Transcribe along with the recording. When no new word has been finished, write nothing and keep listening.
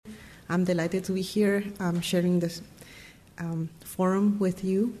I'm delighted to be here sharing this forum with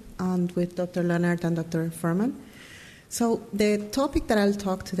you and with Dr. Leonard and Dr. Furman. So the topic that I'll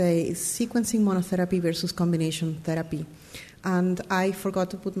talk today is sequencing monotherapy versus combination therapy. And I forgot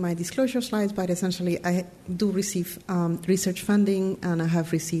to put my disclosure slides, but essentially I do receive research funding, and I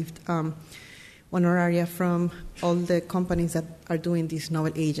have received honoraria from all the companies that are doing these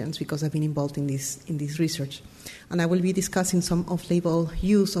novel agents because I've been involved in this research. And I will be discussing some off-label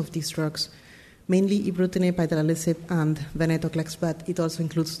use of these drugs, mainly ibrutinib, idelalisib, and venetoclax, but it also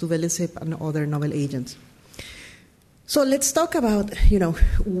includes duvelisib and other novel agents. So let's talk about,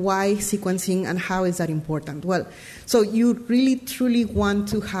 why sequencing and how is that important? Well, so you really, truly want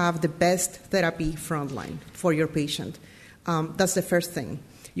to have the best therapy frontline for your patient. That's the first thing.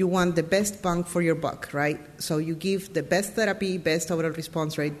 You want the best bang for your buck, right? So you give the best therapy, best overall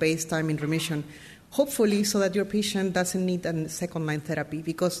response rate, best time in remission, hopefully so that your patient doesn't need a second-line therapy,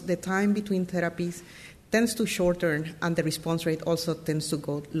 because the time between therapies tends to shorten and the response rate also tends to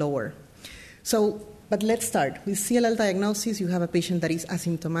go lower. But let's start. With CLL diagnosis, you have a patient that is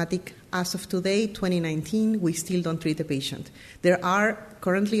asymptomatic. As of today, 2019, we still don't treat the patient. There are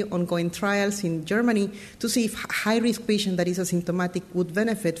currently ongoing trials in Germany to see if a high-risk patient that is asymptomatic would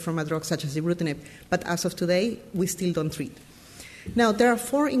benefit from a drug such as ibrutinib. But as of today, we still don't treat. Now, there are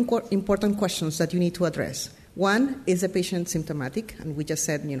four important questions that you need to address. One, is the patient symptomatic? And we just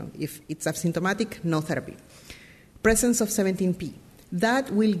said, if it's asymptomatic, no therapy. Presence of 17p.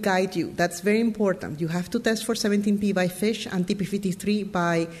 That will guide you. That's very important. You have to test for 17p by FISH and TP53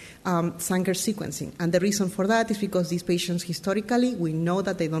 by Sanger sequencing. And the reason for that is because these patients, historically, we know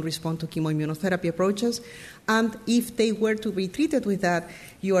that they don't respond to chemoimmunotherapy approaches. And if they were to be treated with that,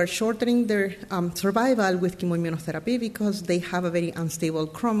 you are shortening their survival with chemoimmunotherapy because they have a very unstable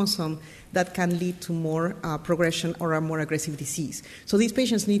chromosome that can lead to more progression or a more aggressive disease. So these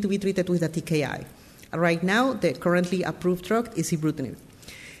patients need to be treated with a TKI. Right now, the currently approved drug is ibrutinib.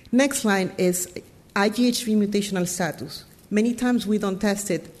 Next line is IGHV mutational status. Many times we don't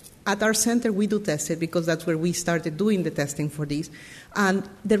test it. At our center, we do test it because that's where we started doing the testing for these. And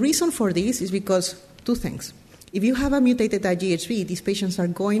the reason for this is because two things. If you have a mutated IGHV, these patients are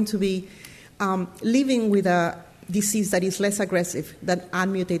going to be living with a disease that is less aggressive than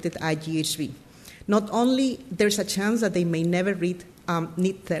unmutated IGHV. Not only there's a chance that they may never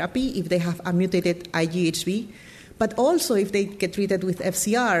need therapy if they have a mutated IGHV, but also if they get treated with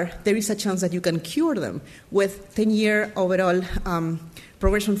FCR, there is a chance that you can cure them with 10-year overall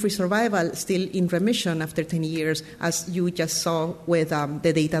progression-free survival still in remission after 10 years, as you just saw with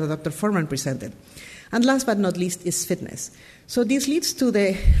the data that Dr. Furman presented. And last but not least is fitness. So this leads to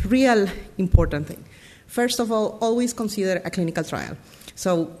the real important thing. First of all, always consider a clinical trial.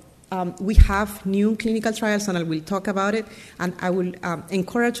 So we have new clinical trials, and I will talk about it, and I will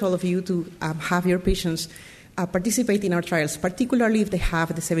encourage all of you to have your patients participate in our trials, particularly if they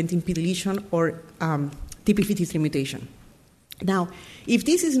have the 17p deletion or TP53 mutation. Now, if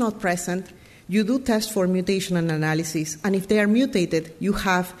this is not present, you do test for mutation and analysis, and if they are mutated, you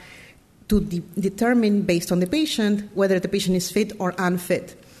have to determine based on the patient whether the patient is fit or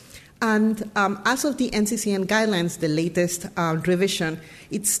unfit. And as of the NCCN guidelines, the latest revision,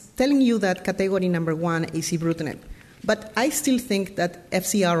 it's telling you that category number 1 is ibrutinib. But I still think that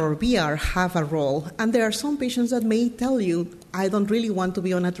FCR or BR have a role, and there are some patients that may tell you, I don't really want to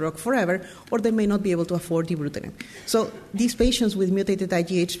be on a drug forever, or they may not be able to afford ibrutinib. So these patients with mutated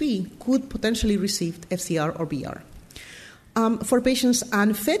IGHV could potentially receive FCR or BR. For patients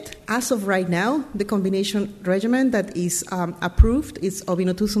unfit, as of right now, the combination regimen that is approved is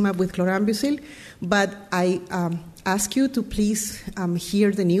obinutuzumab with chlorambucil, but I ask you to please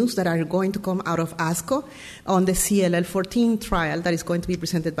hear the news that are going to come out of ASCO on the CLL14 trial that is going to be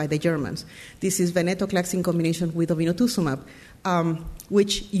presented by the Germans. This is venetoclax in combination with obinutuzumab,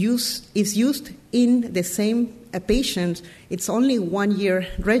 which is used in the same patient. It's only 1 year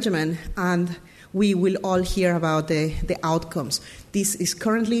regimen, and we will all hear about the outcomes. This is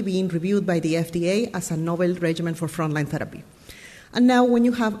currently being reviewed by the FDA as a novel regimen for frontline therapy. And now when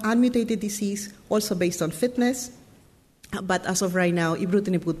you have unmutated disease, also based on fitness, but as of right now,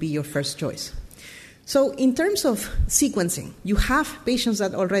 ibrutinib would be your first choice. So in terms of sequencing, you have patients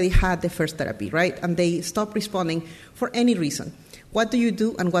that already had the first therapy, right? And they stop responding for any reason. What do you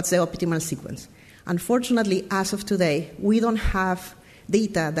do, and what's the optimal sequence? Unfortunately, as of today, we don't have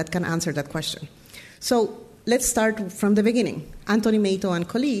data that can answer that question. So let's start from the beginning. Anthony Mato and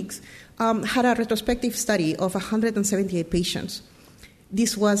colleagues had a retrospective study of 178 patients.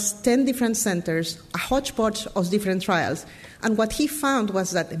 This was 10 different centers, a hodgepodge of different trials. And what he found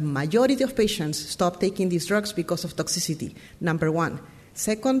was that the majority of patients stopped taking these drugs because of toxicity, number one.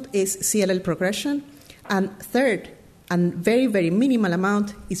 Second is CLL progression. And third, and very, very minimal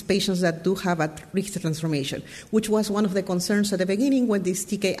amount, is patients that do have a Richter transformation, which was one of the concerns at the beginning when these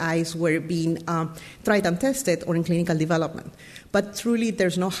TKIs were being tried and tested or in clinical development. But truly,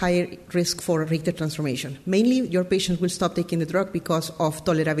 there's no higher risk for Richter transformation. Mainly, your patient will stop taking the drug because of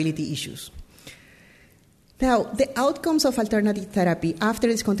tolerability issues. Now, the outcomes of alternative therapy after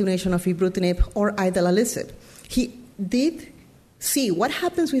discontinuation of ibrutinib or idelalisib, he did see what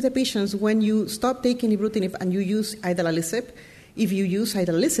happens with the patients when you stop taking ibrutinib and you use idelalisib, if you use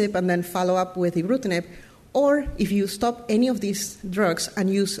idelalisib and then follow up with ibrutinib, or if you stop any of these drugs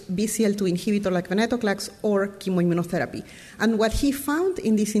and use BCL2 inhibitor like venetoclax or chemoimmunotherapy. And what he found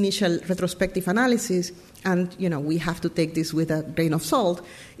in this initial retrospective analysis, and we have to take this with a grain of salt,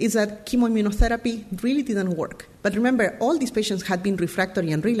 is that chemoimmunotherapy really didn't work. But remember, all these patients had been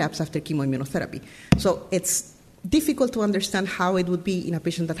refractory and relapsed after chemoimmunotherapy. So it's difficult to understand how it would be in a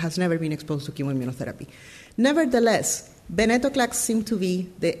patient that has never been exposed to chemoimmunotherapy. Nevertheless, venetoclax seemed to be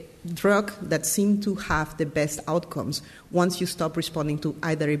the drug that seemed to have the best outcomes once you stop responding to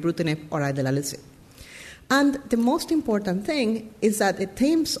either ibrutinib or idelalisib. And the most important thing is that in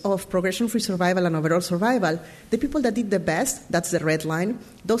terms of progression-free survival and overall survival, the people that did the best, that's the red line,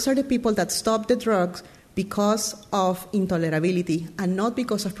 those are the people that stopped the drugs because of intolerability and not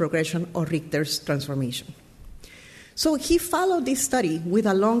because of progression or Richter's transformation. So he followed this study with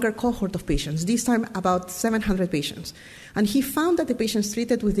a longer cohort of patients, this time about 700 patients. And he found that the patients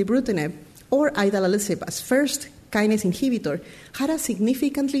treated with ibrutinib or idelalisib as first kinase inhibitor had a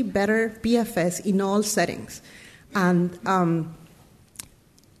significantly better PFS in all settings. And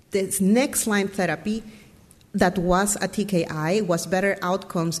this next line therapy that was a TKI was better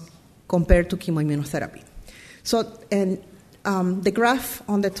outcomes compared to chemoimmunotherapy. So, the graph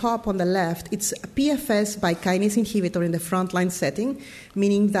on the top on the left, it's a PFS by kinase inhibitor in the frontline setting,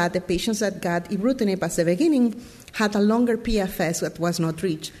 meaning that the patients that got ibrutinib at the beginning had a longer PFS that was not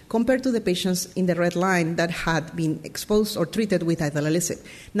reached compared to the patients in the red line that had been exposed or treated with idelalisib.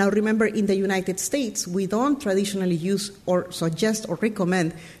 Now remember, in the United States, we don't traditionally use or suggest or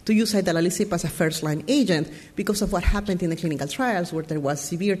recommend to use idelalisib as a first-line agent because of what happened in the clinical trials where there was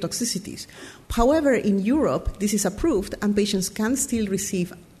severe toxicities. However, in Europe, this is approved and patients can still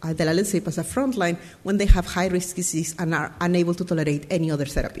receive idelalisib as a frontline when they have high-risk disease and are unable to tolerate any other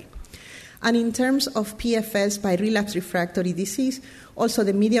therapy. And in terms of PFS by relapse refractory disease, also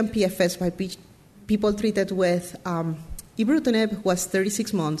the median PFS by people treated with ibrutinib was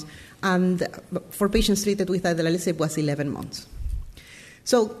 36 months, and for patients treated with idelalisib was 11 months.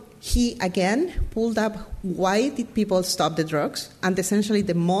 So he, again, pulled up why did people stop the drugs, and essentially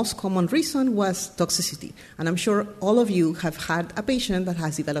the most common reason was toxicity. And I'm sure all of you have had a patient that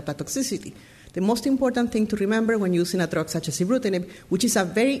has developed a toxicity. The most important thing to remember when using a drug such as ibrutinib, which is a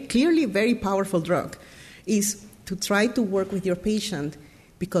very clearly very powerful drug, is to try to work with your patient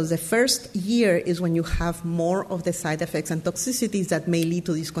because the first year is when you have more of the side effects and toxicities that may lead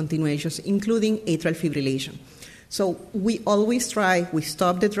to discontinuations, including atrial fibrillation. So we always try, we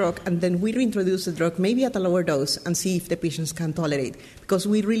stop the drug, and then we reintroduce the drug maybe at a lower dose and see if the patients can tolerate, because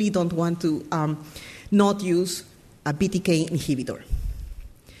we really don't want to not use a BTK inhibitor.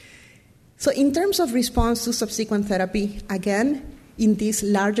 So in terms of response to subsequent therapy, again, in this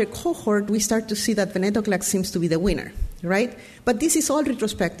larger cohort, we start to see that venetoclax seems to be the winner, right? But this is all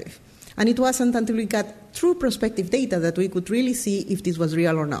retrospective. And it wasn't until we got true prospective data that we could really see if this was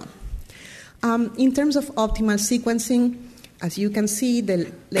real or not. In terms of optimal sequencing, as you can see,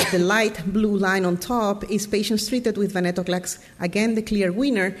 the light blue line on top is patients treated with venetoclax, again, the clear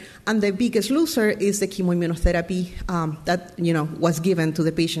winner, and the biggest loser is the chemoimmunotherapy that was given to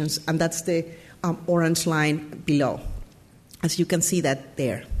the patients, and that's the orange line below, as you can see that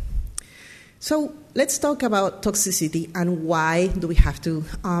there. So let's talk about toxicity and why do we have to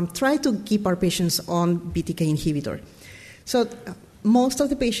try to keep our patients on BTK inhibitor. So most of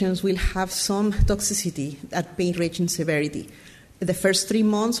the patients will have some toxicity that may range in severity. The first 3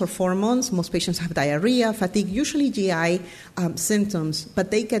 months or 4 months, most patients have diarrhea, fatigue, usually GI symptoms, but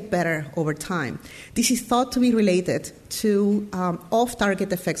they get better over time. This is thought to be related to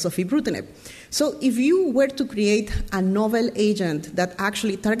off-target effects of ibrutinib. So if you were to create a novel agent that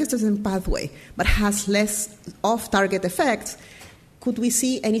actually targets the same pathway but has less off-target effects, could we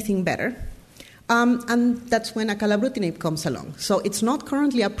see anything better? And that's when acalabrutinib comes along. So it's not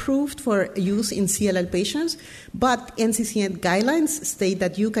currently approved for use in CLL patients, but NCCN guidelines state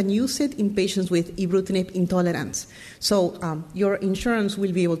that you can use it in patients with ibrutinib intolerance. So your insurance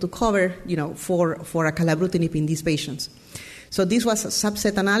will be able to cover, for acalabrutinib in these patients. So this was a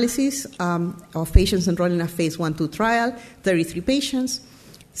subset analysis of patients enrolled in a phase 1-2 trial, 33 patients.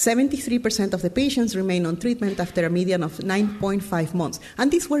 73% of the patients remain on treatment after a median of 9.5 months.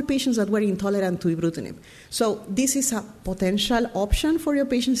 And these were patients that were intolerant to ibrutinib. So this is a potential option for your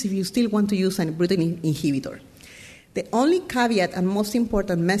patients if you still want to use an ibrutinib inhibitor. The only caveat and most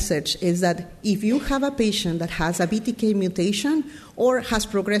important message is that if you have a patient that has a BTK mutation or has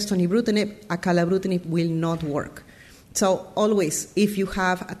progressed on ibrutinib, acalabrutinib will not work. So always, if you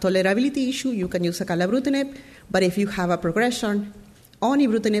have a tolerability issue, you can use acalabrutinib, but if you have a progression on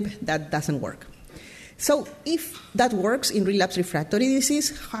ibrutinib, that doesn't work. So if that works in relapse refractory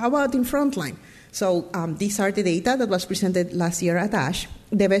disease, how about in frontline? So these are the data that was presented last year at ASH.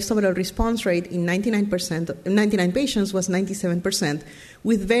 The best overall response rate in 99 patients was 97%,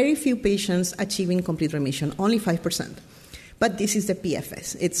 with very few patients achieving complete remission, only 5%. But this is the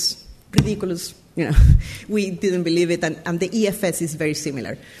PFS. It's ridiculous. We didn't believe it, and the EFS is very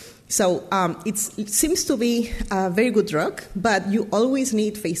similar. So it seems to be a very good drug, but you always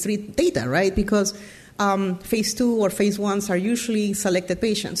need phase 3 data, right? Because phase 2 or phase 1s are usually selected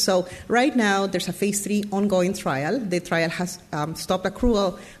patients. So right now, there's a phase 3 ongoing trial. The trial has stopped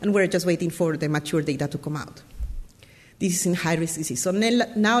accrual, and we're just waiting for the mature data to come out. This is in high-risk disease. So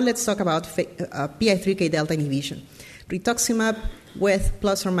now let's talk about PI3K delta inhibition. Rituximab with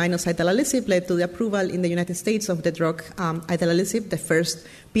plus or minus idelalisib led to the approval in the United States of the drug idelalisib, the first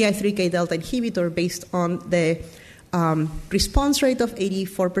PI3K delta inhibitor based on the response rate of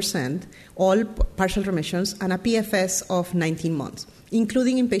 84%, all partial remissions, and a PFS of 19 months,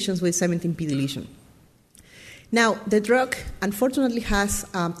 including in patients with 17p deletion. Now, the drug unfortunately has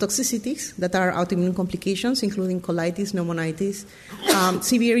toxicities that are autoimmune complications, including colitis, pneumonitis,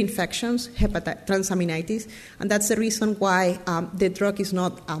 severe infections, transaminitis, and that's the reason why the drug is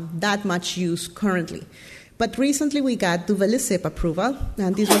not that much used currently. But recently we got duvelisib approval,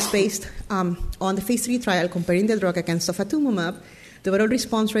 and this was based on the phase 3 trial comparing the drug against ofatumumab. The overall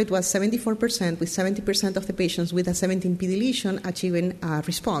response rate was 74%, with 70% of the patients with a 17p deletion achieving a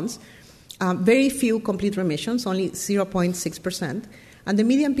response. Very few complete remissions, only 0.6%. And the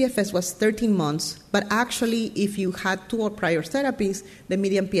median PFS was 13 months, but actually, if you had 2 or prior therapies, the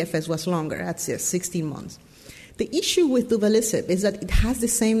median PFS was longer, at 16 months. The issue with duvelisib is that it has the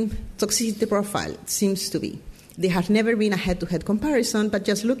same toxicity profile, it seems to be. There has never been a head-to-head comparison, but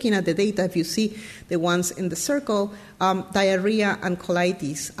just looking at the data, if you see the ones in the circle, diarrhea and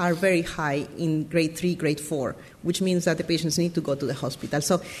colitis are very high in grade 3, grade 4, which means that the patients need to go to the hospital.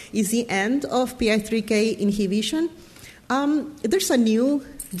 So is the end of PI3K inhibition? There's a new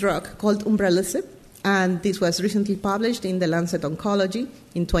drug called umbralisib, and this was recently published in the Lancet Oncology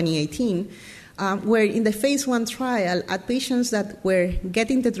in 2018, where in the phase 1 trial, at patients that were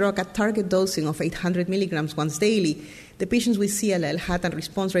getting the drug at target dosing of 800 milligrams once daily, the patients with CLL had a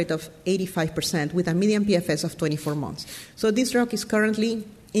response rate of 85% with a median PFS of 24 months. So this drug is currently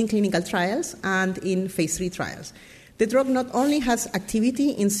in clinical trials and in phase 3 trials. The drug not only has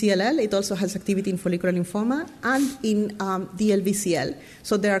activity in CLL, it also has activity in follicular lymphoma and in DLBCL.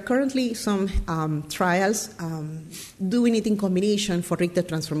 So there are currently some trials doing it in combination for Richter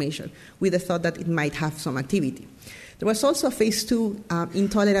transformation with the thought that it might have some activity. There was also a phase 2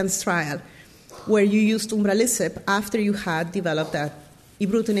 intolerance trial where you used umbralisib after you had developed a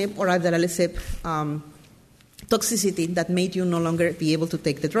ibrutinib or idelalisib toxicity that made you no longer be able to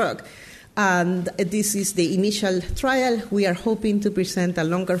take the drug. And this is the initial trial. We are hoping to present a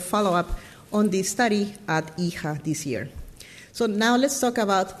longer follow-up on this study at EHA this year. So now let's talk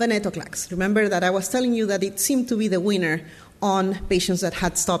about venetoclax. Remember that I was telling you that it seemed to be the winner on patients that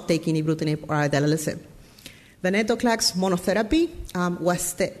had stopped taking ibrutinib or idelalisib. Venetoclax monotherapy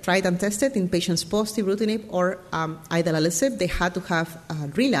was tried and tested in patients post-ibrutinib or idelalisib. They had to have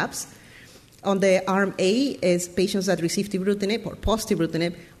relapse. On the arm A is patients that received ibrutinib or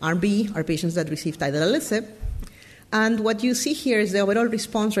post-ibrutinib. Arm B are patients that received idelalisib. And what you see here is the overall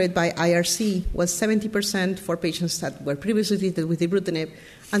response rate by IRC was 70% for patients that were previously treated with ibrutinib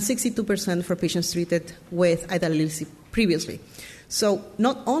and 62% for patients treated with idelalisib previously. So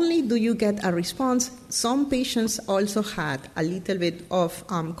not only do you get a response, some patients also had a little bit of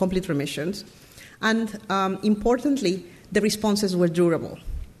complete remissions. And importantly, the responses were durable.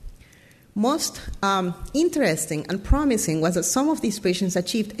 Most interesting and promising was that some of these patients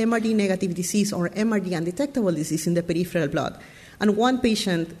achieved MRD negative disease or MRD undetectable disease in the peripheral blood. And one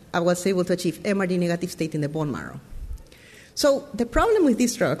patient was able to achieve MRD negative state in the bone marrow. So the problem with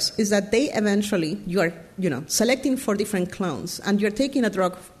these drugs is that they eventually, you are selecting for different clones, and you're taking a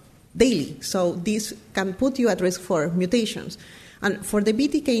drug daily. So this can put you at risk for mutations. And for the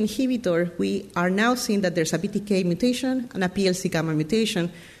BTK inhibitor, we are now seeing that there's a BTK mutation and a PLC gamma mutation.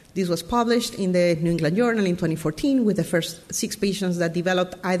 This was published in the New England Journal in 2014 with the first 6 patients that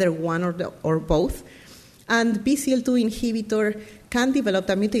developed either one or both. And BCL2 inhibitor can develop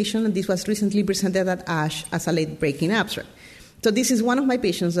a mutation, and this was recently presented at ASH as a late-breaking abstract. So this is one of my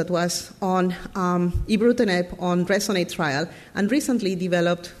patients that was on ibrutinib on RESONATE trial and recently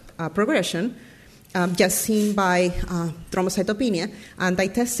developed progression, just seen by thrombocytopenia, and I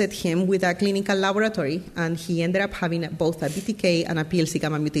tested him with a clinical laboratory, and he ended up having both a BTK and a PLC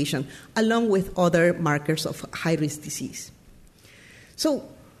gamma mutation, along with other markers of high-risk disease. So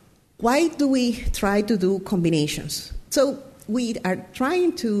why do we try to do combinations? So we are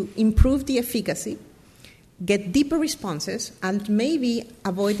trying to improve the efficacy, get deeper responses, and maybe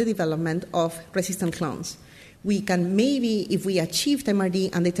avoid the development of resistant clones. We can maybe, if we achieve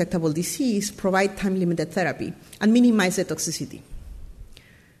MRD undetectable disease, provide time-limited therapy and minimize the toxicity.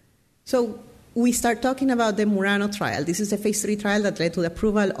 So we start talking about the Murano trial. This is a phase 3 trial that led to the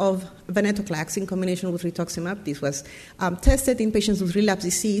approval of venetoclax in combination with rituximab. This was tested in patients with relapse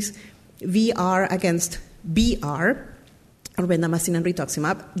disease, VR against BR, or bendamustine and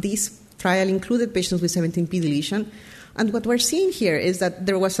rituximab. This trial included patients with 17p deletion. And what we're seeing here is that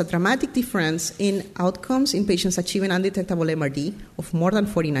there was a dramatic difference in outcomes in patients achieving undetectable MRD of more than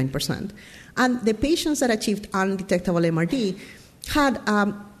 49%. And the patients that achieved undetectable MRD had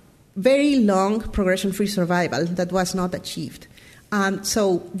very long progression-free survival that was not achieved.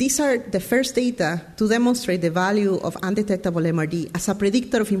 So these are the first data to demonstrate the value of undetectable MRD as a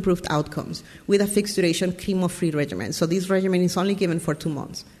predictor of improved outcomes with a fixed duration chemo-free regimen. So this regimen is only given for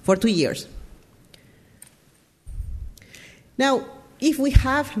 2 years. Now, if we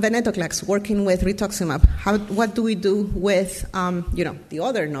have venetoclax working with rituximab, what do we do with the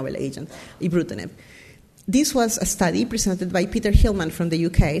other novel agent, ibrutinib? This was a study presented by Peter Hillman from the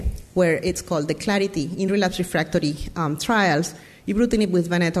UK, where it's called the Clarity in Relapse Refractory Trials, ibrutinib with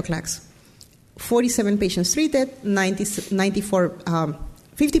venetoclax. 47 patients treated,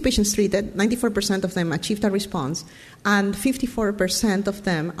 50 patients treated, 94% of them achieved a response, and 54% of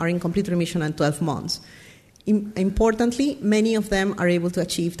them are in complete remission at 12 months. Importantly, many of them are able to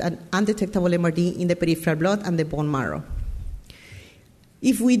achieve an undetectable MRD in the peripheral blood and the bone marrow.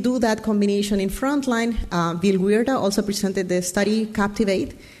 If we do that combination in frontline, Bill Weirda also presented the study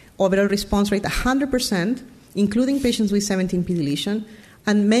Captivate, overall response rate 100%, including patients with 17p deletion,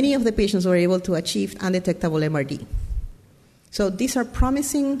 and many of the patients were able to achieve undetectable MRD. So these are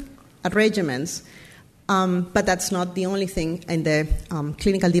promising regimens, but that's not the only thing in the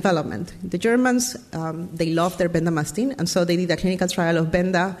clinical development. The Germans, they love their bendamustine, and so they did a clinical trial of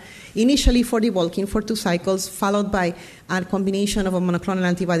benda, initially for debulking for 2 cycles, followed by a combination of a monoclonal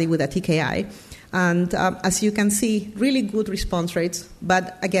antibody with a TKI. And as you can see, really good response rates.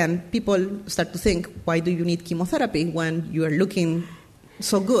 But again, people start to think, why do you need chemotherapy when you are looking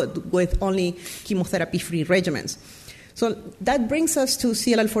so good with only chemotherapy-free regimens? So that brings us to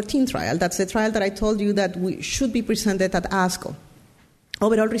CLL14 trial. That's the trial that I told you that we should be presented at ASCO.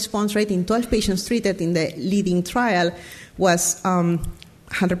 Overall response rate in 12 patients treated in the leading trial was 100%.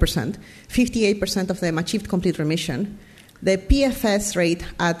 58% of them achieved complete remission. The PFS rate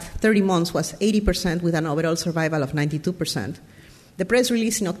at 30 months was 80% with an overall survival of 92%. The press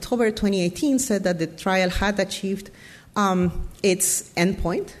release in October 2018 said that the trial had achieved its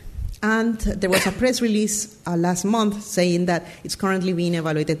endpoint. And there was a press release last month saying that it's currently being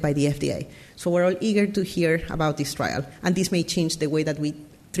evaluated by the FDA. So we're all eager to hear about this trial. And this may change the way that we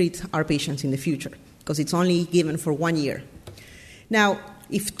treat our patients in the future, because it's only given for 1 year. Now,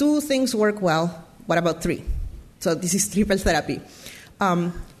 if 2 things work well, what about 3? So this is triple therapy.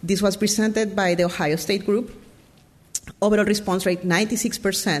 This was presented by the Ohio State group. Overall response rate,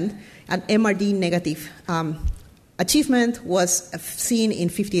 96%, and MRD negative achievement was seen in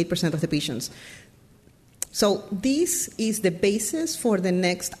 58% of the patients. So this is the basis for the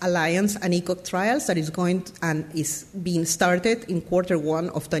next Alliance and ECOG trials that is being started in Q1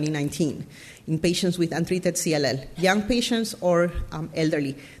 of 2019 in patients with untreated CLL. Young patients or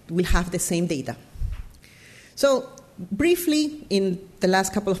elderly will have the same data. So briefly, in the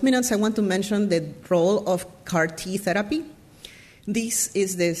last couple of minutes, I want to mention the role of CAR T therapy. This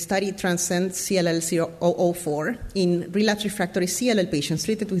is the study Transcend CLL 004 in relapsed refractory CLL patients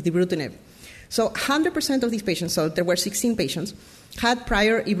treated with ibrutinib. So 100% of these patients, so there were 16 patients, had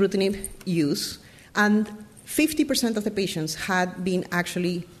prior ibrutinib use, and 50% of the patients had been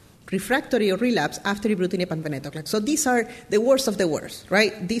actually refractory or relapse after ibrutinib and venetoclax. So these are the worst of the worst,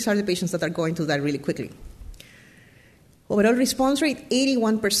 right? These are the patients that are going to die really quickly. Overall response rate,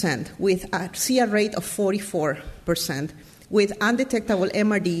 81%, with a CR rate of 44%, with undetectable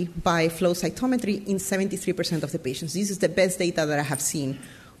MRD by flow cytometry in 73% of the patients. This is the best data that I have seen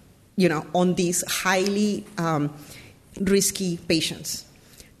on these highly risky patients.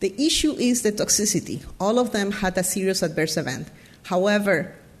 The issue is the toxicity. All of them had a serious adverse event.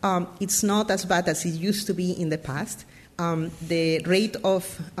 However, it's not as bad as it used to be in the past. The rate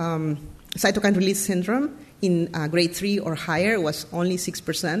of cytokine release syndrome in grade 3 or higher was only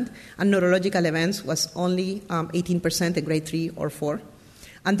 6%, and neurological events was only 18% in grade 3 or 4.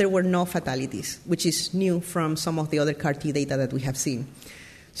 And there were no fatalities, which is new from some of the other CAR-T data that we have seen.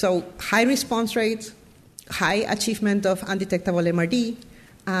 So high response rates, high achievement of undetectable MRD,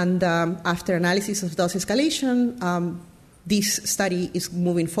 and after analysis of dose escalation, this study is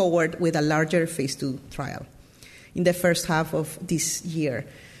moving forward with a larger phase 2 trial in the first half of this year.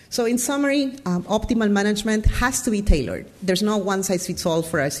 So in summary, optimal management has to be tailored. There's no one-size-fits-all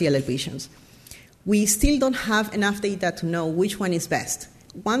for our CLL patients. We still don't have enough data to know which one is best.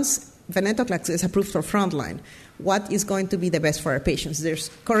 Once venetoclax is approved for frontline, what is going to be the best for our patients? There's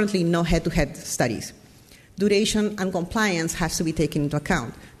currently no head-to-head studies. Duration and compliance has to be taken into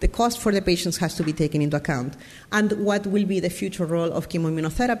account. The cost for the patients has to be taken into account. And what will be the future role of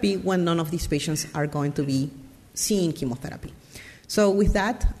chemoimmunotherapy when none of these patients are going to be seeing chemotherapy? So with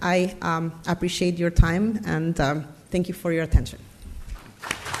that, I appreciate your time and thank you for your attention.